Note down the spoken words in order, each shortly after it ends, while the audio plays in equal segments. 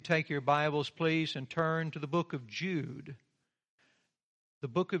Take your Bibles, please, and turn to the book of Jude. The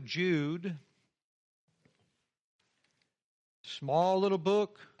book of Jude, small little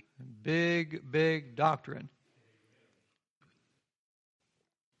book, big doctrine.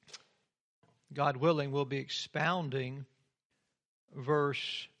 God willing, we'll be expounding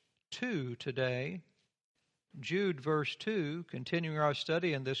verse 2 today. Jude, verse 2, continuing our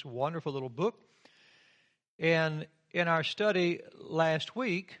study in this wonderful little book. And in our study last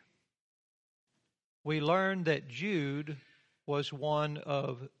week, we learned that Jude was one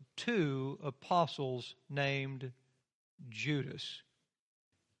of two apostles named Judas.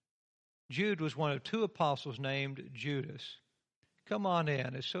 Jude was one of two apostles named Judas. Come on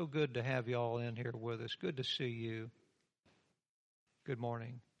in. It's so good to have you all in here with us. Good to see you. Good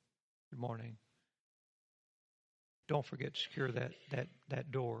morning. Good morning. Don't forget to secure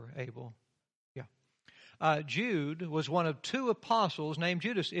that door, Abel. Jude was one of two apostles named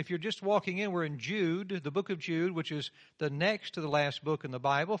Judas. If you're just walking in, we're in Jude, the book of Jude, which is the next to the last book in the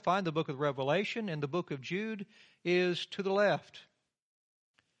Bible. Find the book of Revelation, and the book of Jude is to the left.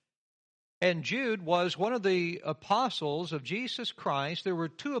 And Jude was one of the apostles of Jesus Christ. There were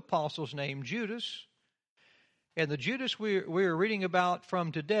two apostles named Judas. And the Judas we're reading about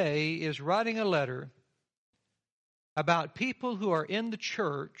from today is writing a letter about people who are in the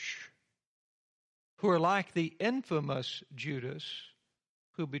church who are like the infamous Judas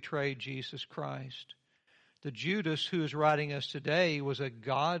who betrayed Jesus Christ. The Judas who is writing us today was a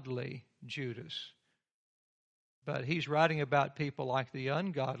godly Judas. But he's writing about people like the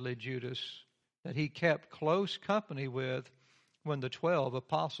ungodly Judas that he kept close company with when the 12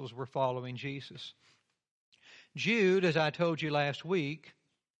 apostles were following Jesus. Jude, as I told you last week,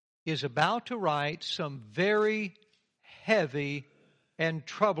 is about to write some very heavy and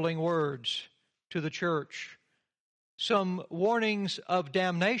troubling words to the church. Some warnings of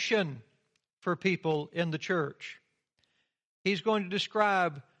damnation for people in the church. He's going to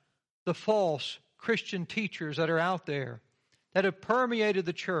describe the false Christian teachers that are out there that have permeated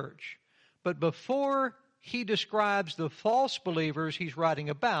the church. But before he describes the false believers he's writing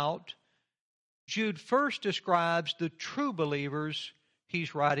about, Jude first describes the true believers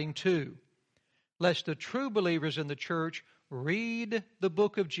he's writing to, lest the true believers in the church read the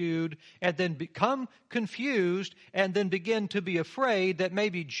book of Jude and then become confused and then begin to be afraid that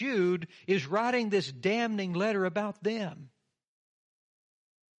maybe Jude is writing this damning letter about them.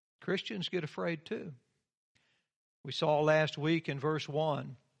 Christians get afraid too. We saw last week in verse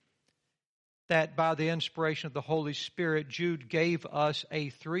 1 that by the inspiration of the Holy Spirit, Jude gave us a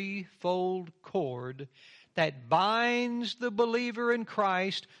threefold cord that binds the believer in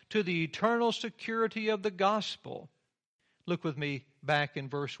Christ to the eternal security of the gospel. Look with me back in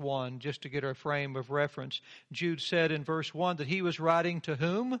verse 1 just to get our frame of reference. Jude said in verse 1 that he was writing to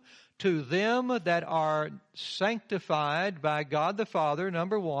whom? To them that are sanctified by God the Father,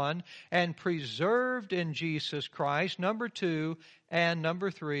 number 1, and preserved in Jesus Christ, number 2, and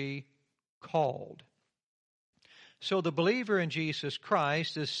number 3, called. So the believer in Jesus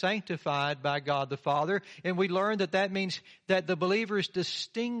Christ is sanctified by God the Father, and we learn that that means that the believer is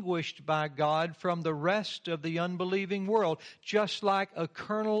distinguished by God from the rest of the unbelieving world, just like a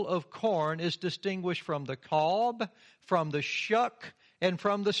kernel of corn is distinguished from the cob, from the shuck, and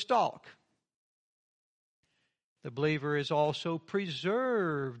from the stalk. The believer is also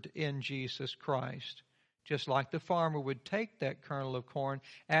preserved in Jesus Christ. Just like the farmer would take that kernel of corn,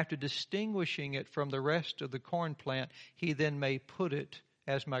 after distinguishing it from the rest of the corn plant, he then may put it,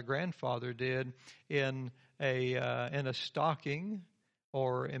 as my grandfather did, in a stocking,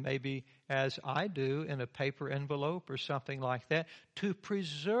 or it may be, as I do, in a paper envelope or something like that, to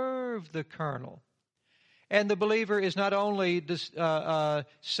preserve the kernel. And the believer is not only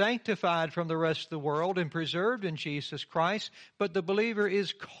sanctified from the rest of the world and preserved in Jesus Christ, but the believer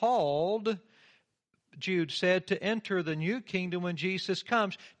is called, Jude said, to enter the new kingdom when Jesus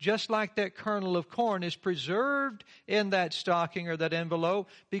comes. Just like that kernel of corn is preserved in that stocking or that envelope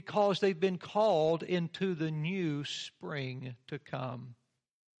because they've been called into the new spring to come.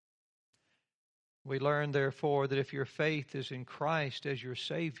 We learn, therefore, that if your faith is in Christ as your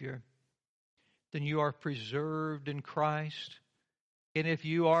Savior, then you are preserved in Christ. And if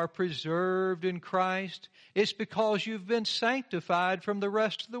you are preserved in Christ, it's because you've been sanctified from the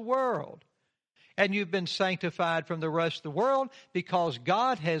rest of the world. And you've been sanctified from the rest of the world because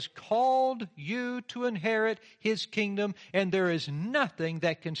God has called you to inherit His kingdom, and there is nothing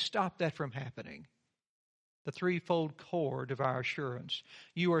that can stop that from happening. The threefold cord of our assurance.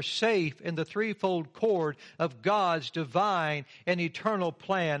 You are safe in the threefold cord of God's divine and eternal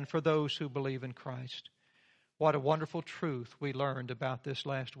plan for those who believe in Christ. What a wonderful truth we learned about this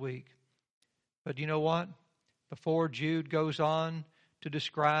last week. But you know what? Before Jude goes on to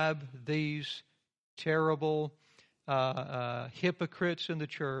describe these terrible hypocrites in the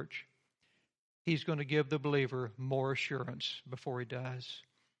church, he's going to give the believer more assurance before he does.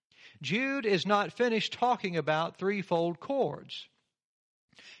 Jude is not finished talking about threefold cords.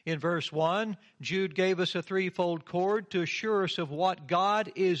 In verse 1, Jude gave us a threefold cord to assure us of what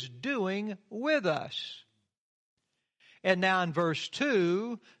God is doing with us. And now in verse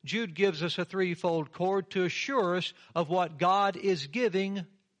 2, Jude gives us a threefold cord to assure us of what God is giving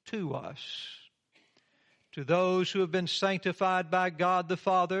to us. To those who have been sanctified by God the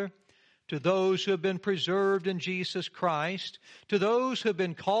Father, to those who have been preserved in Jesus Christ, to those who have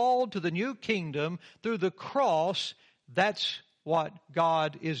been called to the new kingdom through the cross, that's what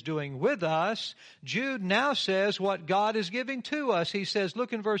God is doing with us. Jude now says what God is giving to us. He says,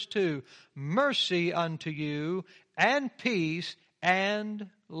 look in verse 2, mercy unto you and peace and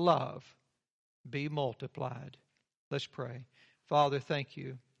love be multiplied. Let's pray. Father, thank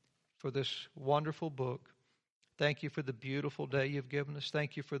you for this wonderful book. Thank you for the beautiful day you've given us.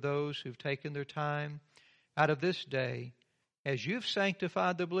 Thank you for those who've taken their time out of this day. As you've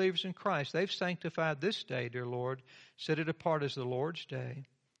sanctified the believers in Christ, they've sanctified this day, dear Lord, set it apart as the Lord's day,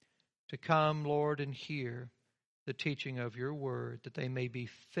 to come, Lord, and hear the teaching of your word, that they may be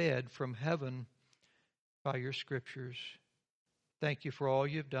fed from heaven by your scriptures. Thank you for all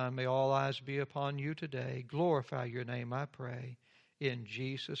you've done. May all eyes be upon you today. Glorify your name, I pray, in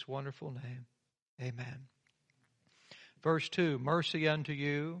Jesus' wonderful name. Amen. Verse 2, mercy unto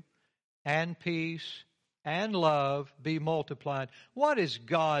you and peace and love be multiplied. What is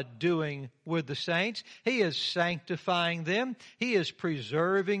God doing with the saints? He is sanctifying them. He is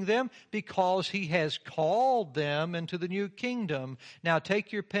preserving them because He has called them into the new kingdom. Now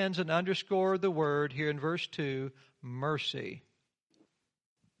take your pens and underscore the word here in verse 2, mercy.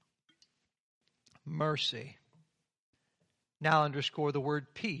 Mercy. Now underscore the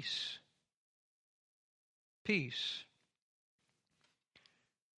word peace. Peace.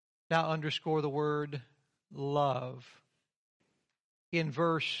 Now underscore the word love. In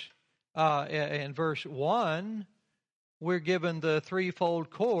verse 1, we're given the threefold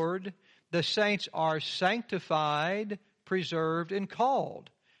cord. The saints are sanctified, preserved, and called.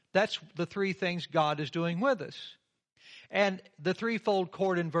 That's the three things God is doing with us. And the threefold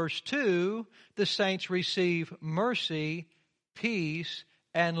cord in verse 2, the saints receive mercy, peace,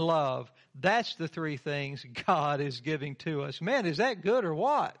 and love. That's the three things God is giving to us. Man, is that good or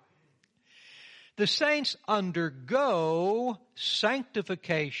what? The saints undergo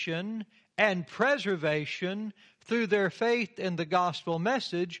sanctification and preservation through their faith in the gospel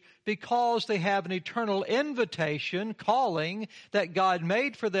message because they have an eternal invitation, calling that God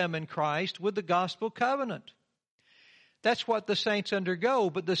made for them in Christ with the gospel covenant. That's what the saints undergo,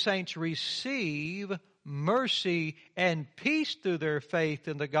 but the saints receive mercy and peace through their faith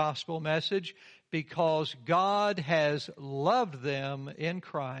in the gospel message because God has loved them in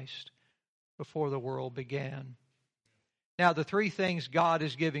Christ before the world began. Now, the three things God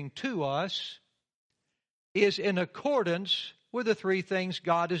is giving to us is in accordance with the three things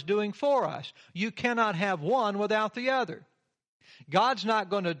God is doing for us. You cannot have one without the other. God's not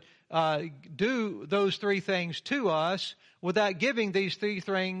going to do those three things to us without giving these three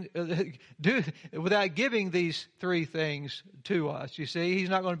things. Without giving these three things to us. You see, He's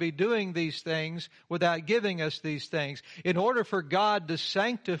not going to be doing these things without giving us these things. In order for God to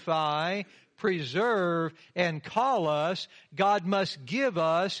sanctify, preserve, and call us, God must give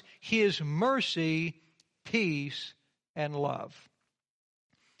us His mercy, peace, and love.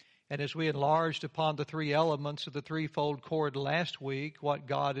 And as we enlarged upon the three elements of the threefold cord last week, what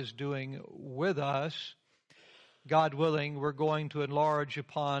God is doing with us, God willing, we're going to enlarge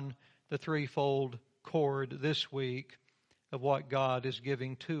upon the threefold cord this week of what God is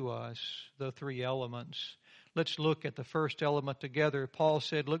giving to us, the three elements. Let's look at the first element together. Paul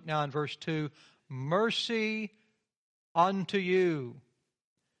said, look now in verse 2, mercy unto you.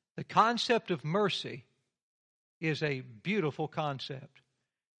 The concept of mercy is a beautiful concept.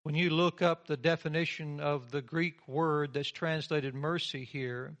 When you look up the definition of the Greek word that's translated mercy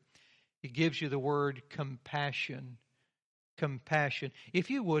here, it gives you the word compassion. Compassion. If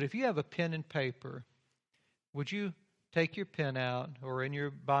you have a pen and paper, would you take your pen out or in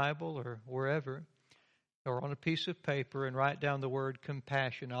your Bible or wherever, or on a piece of paper and write down the word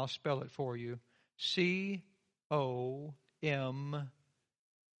compassion? I'll spell it for you. C-O-M-P-A-S-S-I-O-N.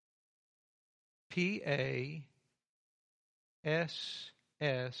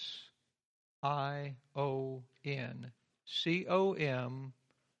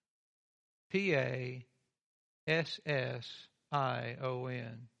 S-S-I-O-N.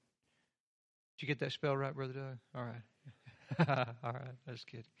 Did you get that spell right, Brother Doug? All right. All right, that's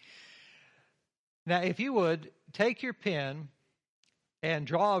good. Now, if you would, take your pen and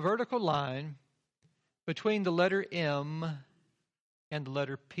draw a vertical line between the letter M and the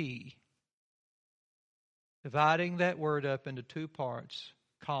letter P, dividing that word up into two parts,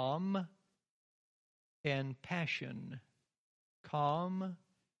 calm and passion. Calm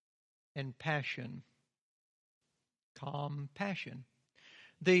and passion. Calm, passion.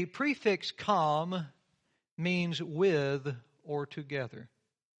 The prefix calm means with or together.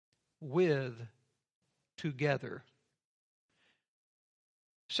 With, together.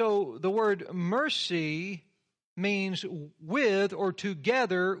 So the word mercy means with or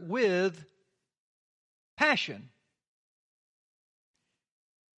together with passion.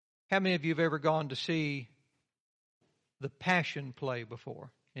 How many of you have ever gone to see the Passion play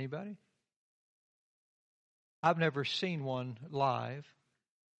before? Anybody? I've never seen one live,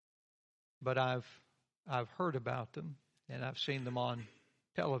 but I've heard about them and I've seen them on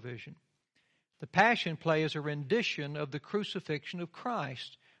television. The Passion play is a rendition of the crucifixion of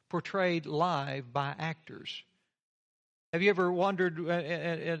Christ, portrayed live by actors. Have you ever wondered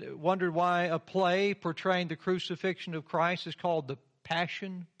why a play portraying the crucifixion of Christ is called the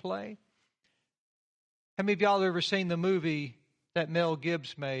Passion play? How many of y'all have ever seen the movie that Mel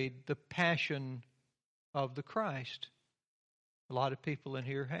Gibbs made, The Passion of the Christ? A lot of people in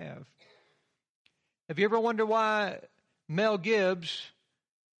here have. Have you ever wondered why Mel Gibbs,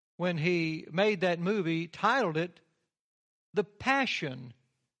 when he made that movie, titled it The Passion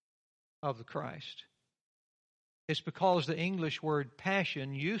of the Christ? It's because the English word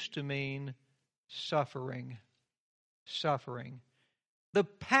passion used to mean suffering. Suffering. The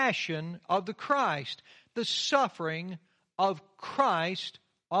passion of the Christ. The suffering of Christ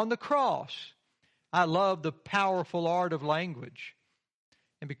on the cross. I love the powerful art of language.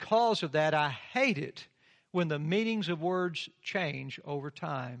 And because of that, I hate it when the meanings of words change over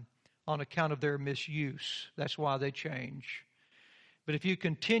time on account of their misuse. That's why they change. But if you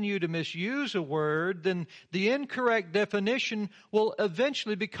continue to misuse a word, then the incorrect definition will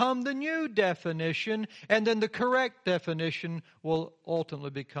eventually become the new definition, and then the correct definition will ultimately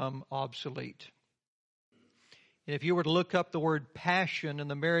become obsolete. And if you were to look up the word passion in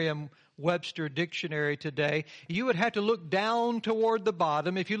the Merriam-Webster dictionary today, you would have to look down toward the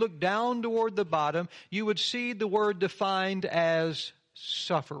bottom. If you look down toward the bottom, you would see the word defined as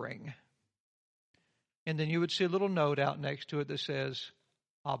suffering. And then you would see a little note out next to it that says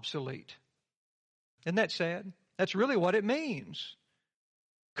obsolete. Isn't that sad? That's really what it means.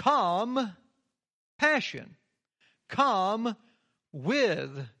 Calm, passion. Calm, with,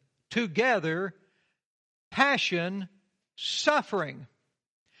 together, passion, suffering.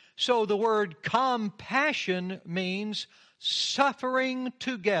 So the word compassion means suffering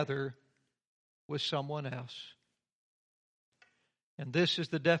together with someone else. And this is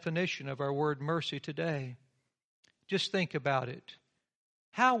the definition of our word mercy today. Just think about it.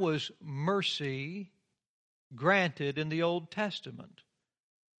 How was mercy granted in the Old Testament?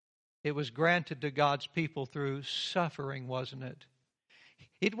 It was granted to God's people through suffering, wasn't it?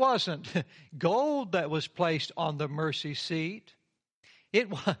 It wasn't gold that was placed on the mercy seat. It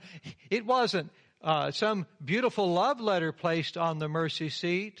wasn't some beautiful love letter placed on the mercy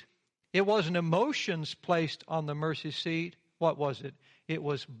seat. It wasn't emotions placed on the mercy seat. What was it? It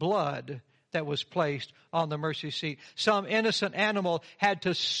was blood that was placed on the mercy seat. Some innocent animal had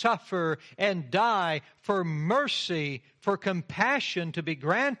to suffer and die for mercy, for compassion to be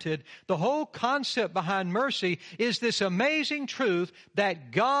granted. The whole concept behind mercy is this amazing truth that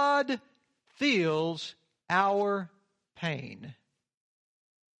God feels our pain.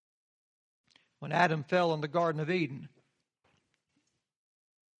 When Adam fell in the Garden of Eden,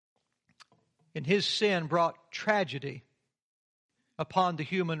 and his sin brought tragedy upon the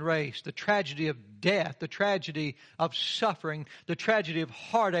human race, the tragedy of death, the tragedy of suffering, the tragedy of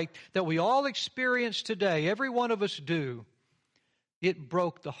heartache that we all experience today, every one of us do. It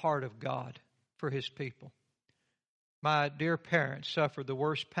broke the heart of God for His people. My dear parents suffered the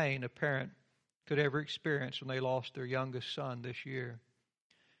worst pain a parent could ever experience when they lost their youngest son this year.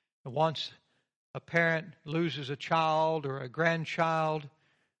 And once a parent loses a child or a grandchild,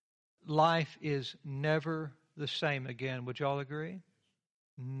 life is never the same again. Would you all agree?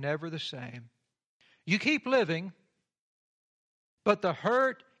 Never the same. You keep living, but the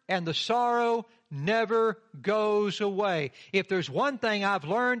hurt and the sorrow never goes away. If there's one thing I've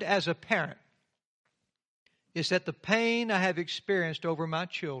learned as a parent, is that the pain I have experienced over my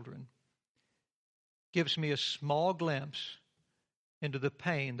children gives me a small glimpse into the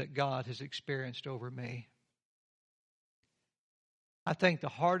pain that God has experienced over me. I think the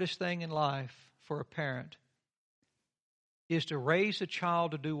hardest thing in life for a parent is to raise a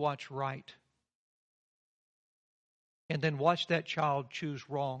child to do what's right and then watch that child choose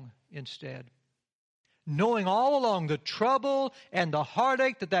wrong instead. Knowing all along the trouble and the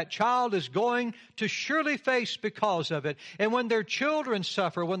heartache that child is going to surely face because of it. And when their children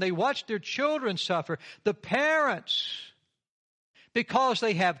suffer, when they watch their children suffer, the parents, because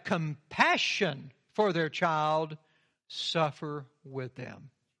they have compassion for their child, suffer with them.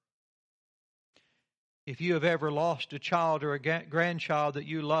 If you have ever lost a child or a grandchild that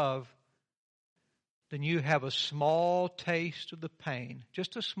you love, then you have a small taste of the pain,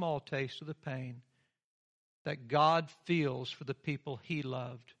 just a small taste of the pain that God feels for the people He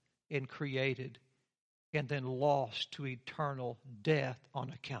loved and created and then lost to eternal death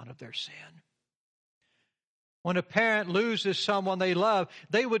on account of their sin. When a parent loses someone they love,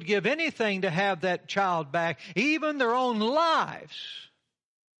 they would give anything to have that child back, even their own lives.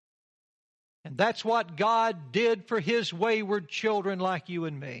 And that's what God did for His wayward children like you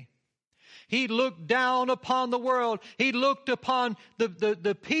and me. He looked down upon the world. He looked upon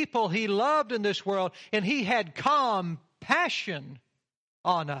the people He loved in this world, and He had compassion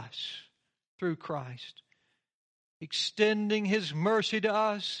on us through Christ, extending His mercy to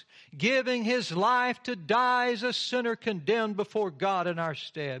us, giving His life to die as a sinner condemned before God in our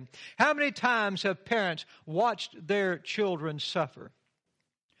stead. How many times have parents watched their children suffer?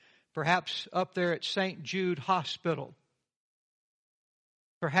 Perhaps up there at St. Jude Hospital.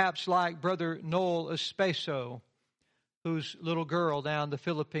 Perhaps like Brother Noel Espeso, whose little girl down in the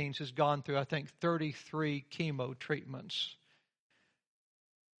Philippines has gone through, I think, 33 chemo treatments.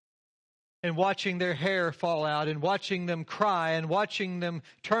 And watching their hair fall out, and watching them cry, and watching them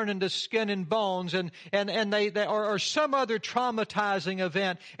turn into skin and bones, and they or some other traumatizing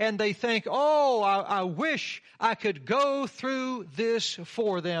event, and they think, oh, I wish I could go through this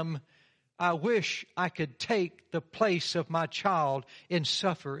for them. I wish I could take the place of my child and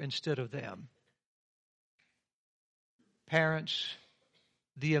suffer instead of them. Parents,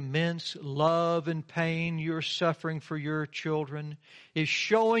 the immense love and pain you're suffering for your children is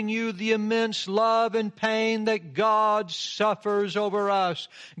showing you the immense love and pain that God suffers over us.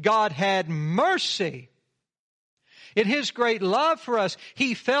 God had mercy. In His great love for us,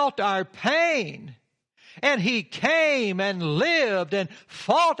 He felt our pain. And He came and lived and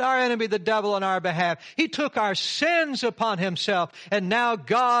fought our enemy, the devil, on our behalf. He took our sins upon Himself. And now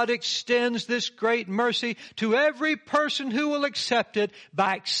God extends this great mercy to every person who will accept it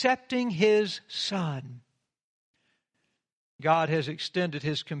by accepting His Son. God has extended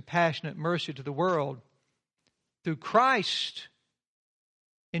His compassionate mercy to the world through Christ.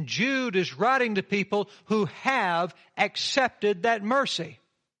 And Jude is writing to people who have accepted that mercy.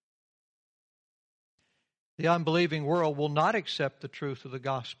 The unbelieving world will not accept the truth of the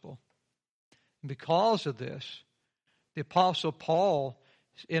gospel. And because of this, the Apostle Paul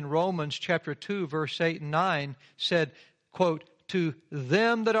in Romans chapter 2, verse 8 and 9 said, quote, to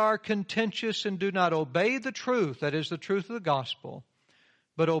them that are contentious and do not obey the truth, that is the truth of the gospel,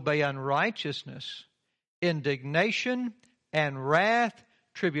 but obey unrighteousness, indignation and wrath,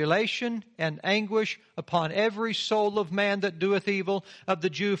 tribulation and anguish upon every soul of man that doeth evil, of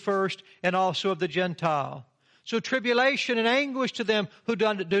the Jew first and also of the Gentile. So tribulation and anguish to them who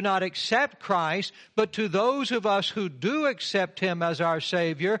do not accept Christ, but to those of us who do accept Him as our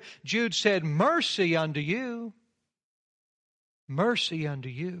Savior, Jude said, mercy unto you. Mercy unto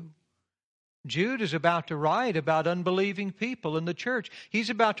you. Jude is about to write about unbelieving people in the church. He's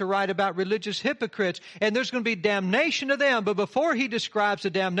about to write about religious hypocrites, and there's going to be damnation to them. But before he describes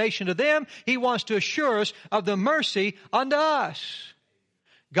the damnation to them, he wants to assure us of the mercy unto us.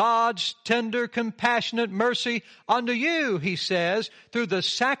 God's tender, compassionate mercy unto you, he says, through the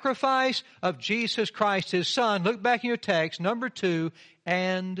sacrifice of Jesus Christ, His Son. Look back in your text, number 2,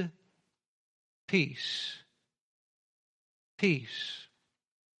 and peace. Peace.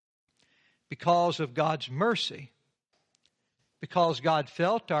 Because of God's mercy, because God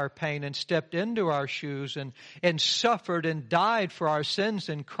felt our pain and stepped into our shoes and suffered and died for our sins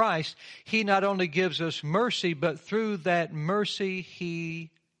in Christ, He not only gives us mercy, but through that mercy He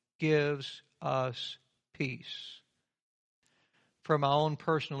gives us peace. From my own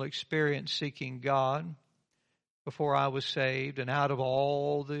personal experience seeking God before I was saved, and out of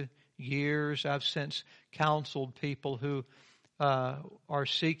all the years I've since counseled people who are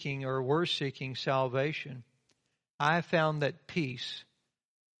seeking or were seeking salvation, I found that peace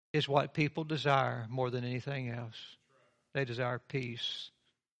is what people desire more than anything else. They desire peace.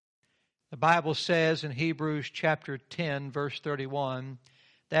 The Bible says in Hebrews chapter 10, verse 31,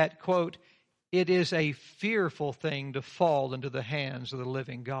 that, quote, it is a fearful thing to fall into the hands of the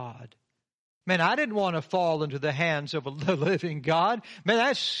living God. Man, I didn't want to fall into the hands of the living God. Man,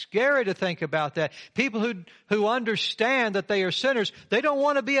 that's scary to think about that. People who understand that they are sinners, they don't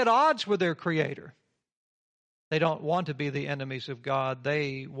want to be at odds with their Creator. They don't want to be the enemies of God.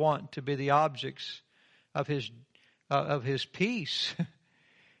 They want to be the objects of His peace.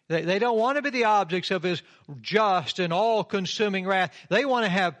 They don't want to be the objects of His just and all-consuming wrath. They want to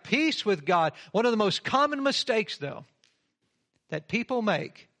have peace with God. One of the most common mistakes, though, that people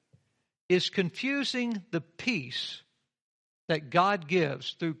make is confusing the peace that God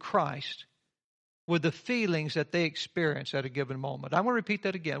gives through Christ with the feelings that they experience at a given moment. I'm going to repeat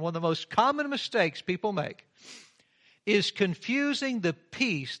that again. One of the most common mistakes people make is confusing the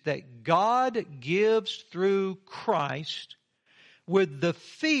peace that God gives through Christ with the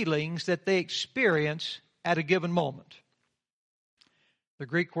feelings that they experience at a given moment. The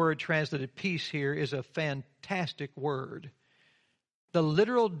Greek word translated peace here is a fantastic word. The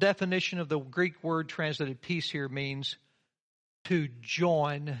literal definition of the Greek word translated peace here means to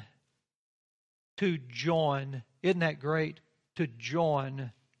join. To join. Isn't that great? To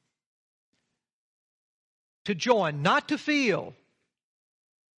join. To join, not to feel.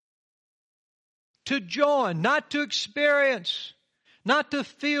 To join, not to experience. Not to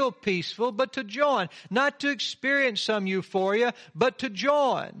feel peaceful, but to join. Not to experience some euphoria, but to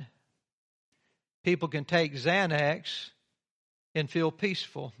join. People can take Xanax and feel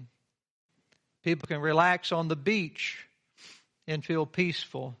peaceful. People can relax on the beach and feel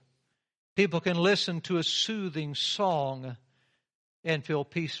peaceful. People can listen to a soothing song and feel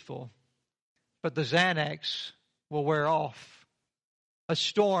peaceful. But the Xanax will wear off. A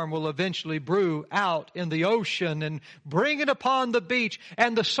storm will eventually brew out in the ocean and bring it upon the beach,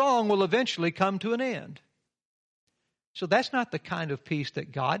 and the song will eventually come to an end. So that's not the kind of peace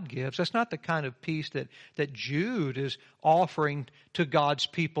that God gives. That's not the kind of peace that Jude is offering to God's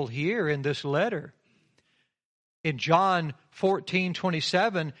people here in this letter. In John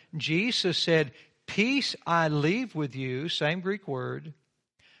 14:27, Jesus said, "Peace I leave with you," same Greek word,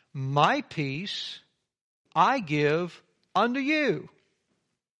 "my peace I give unto you."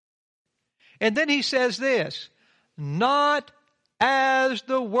 And then He says this, "Not as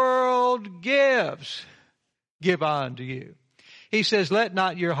the world gives, give I unto you." He says, "Let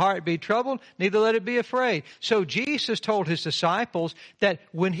not your heart be troubled, neither let it be afraid." So Jesus told His disciples that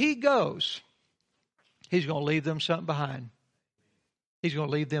when He goes, He's going to leave them something behind. He's going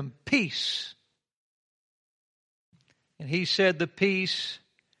to leave them peace. And He said the peace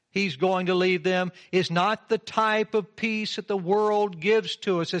He's going to leave them is not the type of peace that the world gives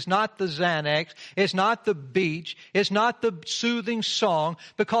to us. It's not the Xanax. It's not the beach. It's not the soothing song,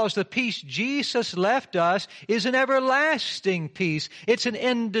 because the peace Jesus left us is an everlasting peace. It's an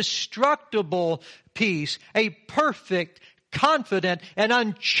indestructible peace, a perfect, confident, and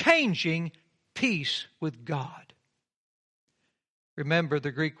unchanging peace with God. Remember,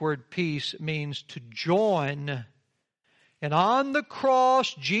 the Greek word peace means to join. And on the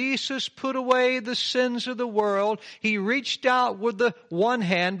cross, Jesus put away the sins of the world. He reached out with the one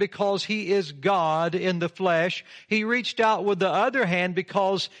hand because He is God in the flesh. He reached out with the other hand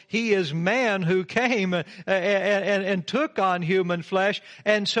because He is man who came and took on human flesh.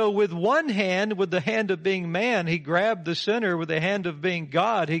 And so with one hand, with the hand of being man, He grabbed the sinner. With the hand of being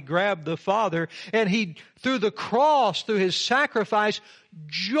God, He grabbed the Father. And He, through the cross, through His sacrifice,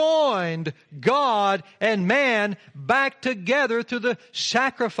 joined God and man back together through the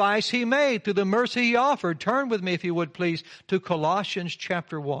sacrifice He made, through the mercy He offered. Turn with me, if you would please, to Colossians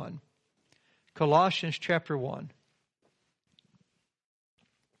chapter 1. Colossians chapter 1.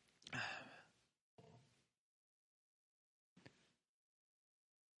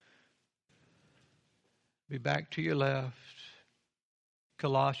 Be back to your left.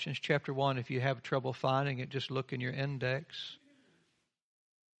 Colossians chapter 1. If you have trouble finding it, just look in your index.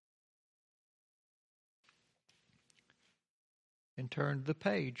 And turn to the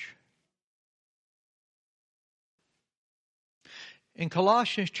page. In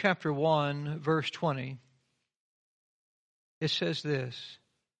Colossians chapter 1, verse 20, it says this.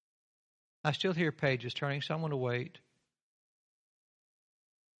 I still hear pages turning, so I'm going to wait.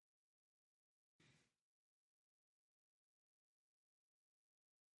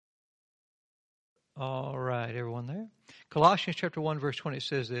 All right, everyone there? Colossians chapter 1, verse 20, it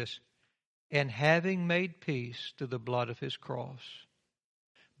says this. And having made peace through the blood of His cross,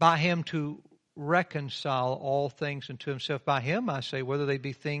 by Him to reconcile all things unto Himself. By Him, I say, whether they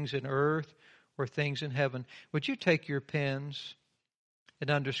be things in earth or things in heaven. Would you take your pens and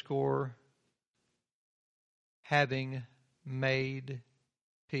underscore having made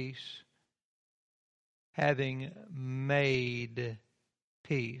peace? having made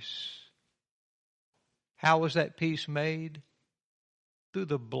peace. How was that peace made? Through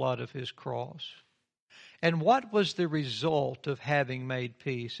the blood of His cross. And what was the result of having made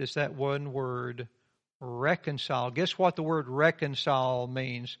peace? It's that one word, reconcile. Guess what the word reconcile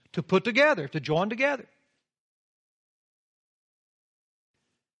means? To put together, to join together.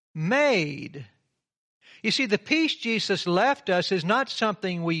 Made. You see, the peace Jesus left us is not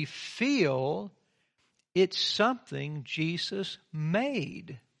something we feel. It's something Jesus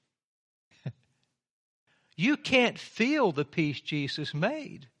made. You can't feel the peace Jesus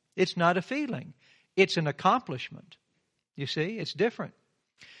made. It's not a feeling. It's an accomplishment. You see, it's different.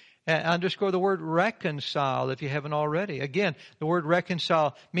 Underscore the word reconcile if you haven't already. Again, the word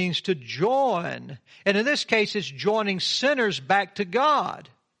reconcile means to join. And in this case, it's joining sinners back to God.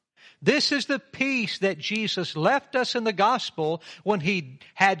 This is the peace that Jesus left us in the gospel when He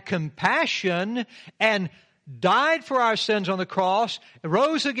had compassion and died for our sins on the cross,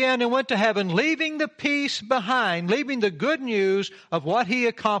 rose again and went to heaven, leaving the peace behind, leaving the good news of what He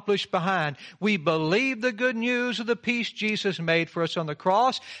accomplished behind. We believe the good news of the peace Jesus made for us on the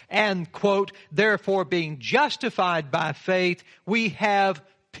cross, and, quote, therefore being justified by faith, we have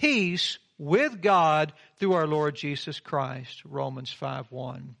peace with God through our Lord Jesus Christ. Romans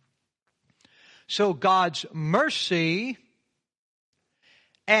 5:1. So God's mercy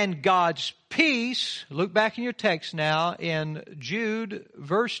and God's peace, look back in your text now in Jude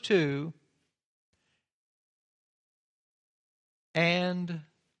verse 2, and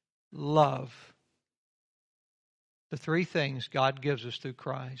love. The three things God gives us through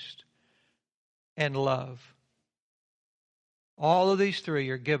Christ. And love. All of these three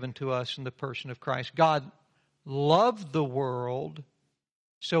are given to us in the person of Christ. God loved the world,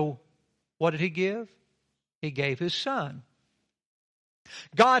 so what did He give? He gave His Son.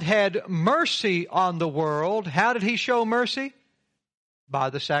 God had mercy on the world. How did He show mercy? By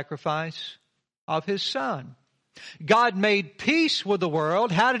the sacrifice of His Son. God made peace with the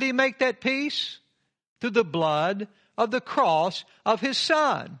world. How did He make that peace? Through the blood of the cross of His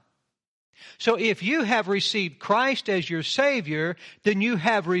Son. So if you have received Christ as your Savior, then you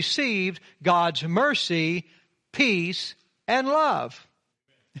have received God's mercy, peace, and love.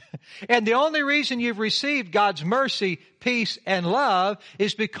 And the only reason you've received God's mercy, peace, and love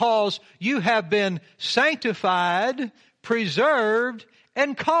is because you have been sanctified, preserved,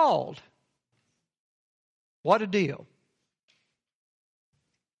 and called. What a deal.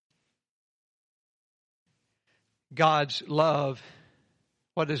 God's love.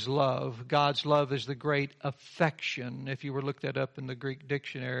 What is love? God's love is the great affection. If you were to look that up in the Greek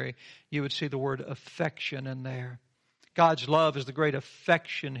dictionary, you would see the word affection in there. God's love is the great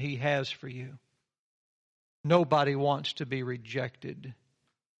affection He has for you. Nobody wants to be rejected.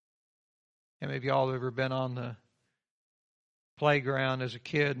 How many of y'all have ever been on the playground as a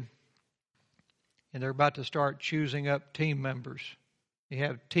kid and they're about to start choosing up team members? You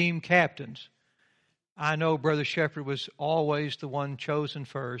have team captains. I know Brother Shepherd was always the one chosen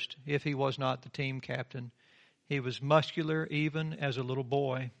first, if he was not the team captain. He was muscular even as a little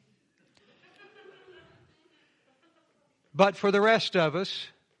boy. But for the rest of us,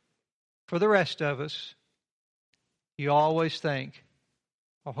 you always think,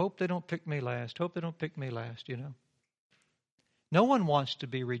 I hope they don't pick me last. Hope they don't pick me last, you know. No one wants to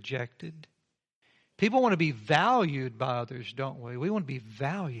be rejected. People want to be valued by others, don't we? We want to be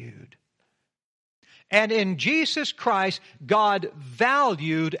valued. And in Jesus Christ, God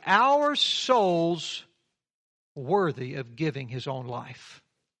valued our souls worthy of giving His own life.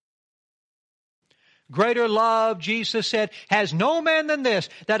 Greater love, Jesus said, has no man than this,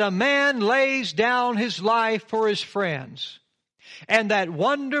 that a man lays down his life for his friends. And that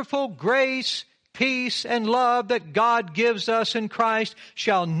wonderful grace, peace, and love that God gives us in Christ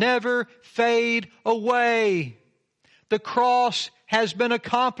shall never fade away. The cross has been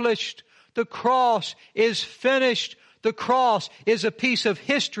accomplished. The cross is finished. The cross is a piece of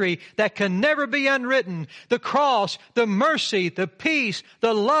history that can never be unwritten. The cross, the mercy, the peace,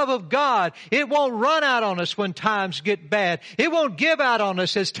 the love of God, it won't run out on us when times get bad. It won't give out on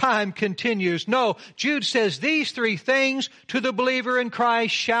us as time continues. No, Jude says these three things to the believer in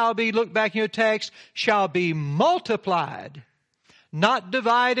Christ shall be, look back in your text, shall be multiplied, not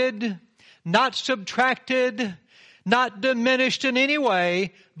divided, not subtracted, not diminished in any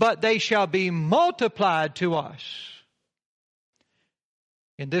way, but they shall be multiplied to us.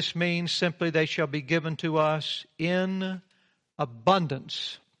 And this means simply they shall be given to us in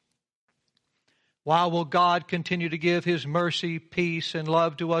abundance. Why will God continue to give His mercy, peace, and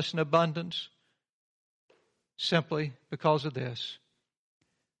love to us in abundance? Simply because of this.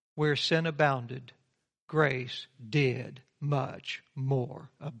 Where sin abounded, grace did much more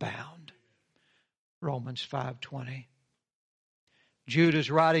abound. Romans 5:20. Jude is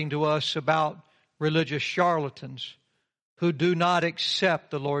writing to us about religious charlatans who do not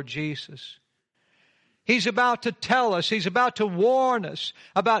accept the Lord Jesus. He's about to tell us, he's about to warn us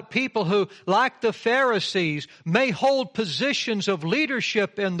about people who, like the Pharisees, may hold positions of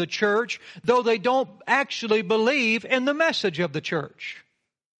leadership in the church, though they don't actually believe in the message of the church.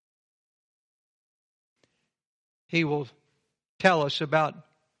 He will tell us about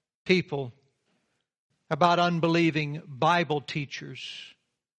people, about unbelieving Bible teachers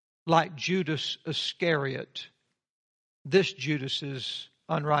like Judas Iscariot, this Judas's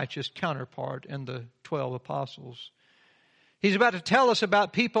unrighteous counterpart in the 12 apostles. He's about to tell us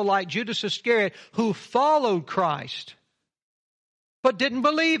about people like Judas Iscariot who followed Christ but didn't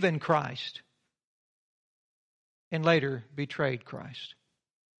believe in Christ and later betrayed Christ.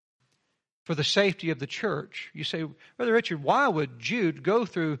 For the safety of the church, you say, Brother Richard, why would Jude go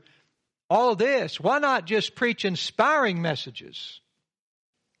through all this? Why not just preach inspiring messages?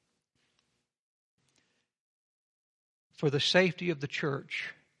 For the safety of the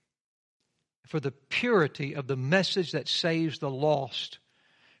church, for the purity of the message that saves the lost,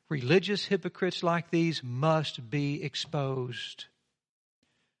 religious hypocrites like these must be exposed.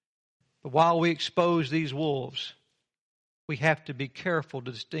 But while we expose these wolves, we have to be careful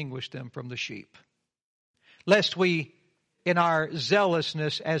to distinguish them from the sheep. Lest we, in our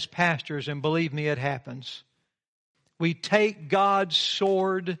zealousness as pastors, and believe me, it happens, we take God's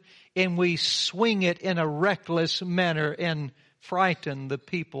sword and we swing it in a reckless manner and frighten the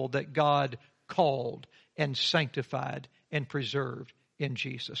people that God called and sanctified and preserved in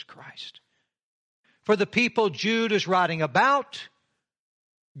Jesus Christ. For the people Jude is writing about,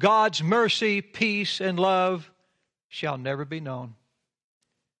 God's mercy, peace, and love shall never be known.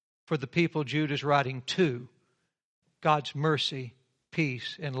 For the people Jude is writing to, God's mercy,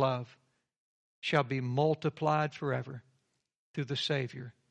 peace, and love shall be multiplied forever through the Savior,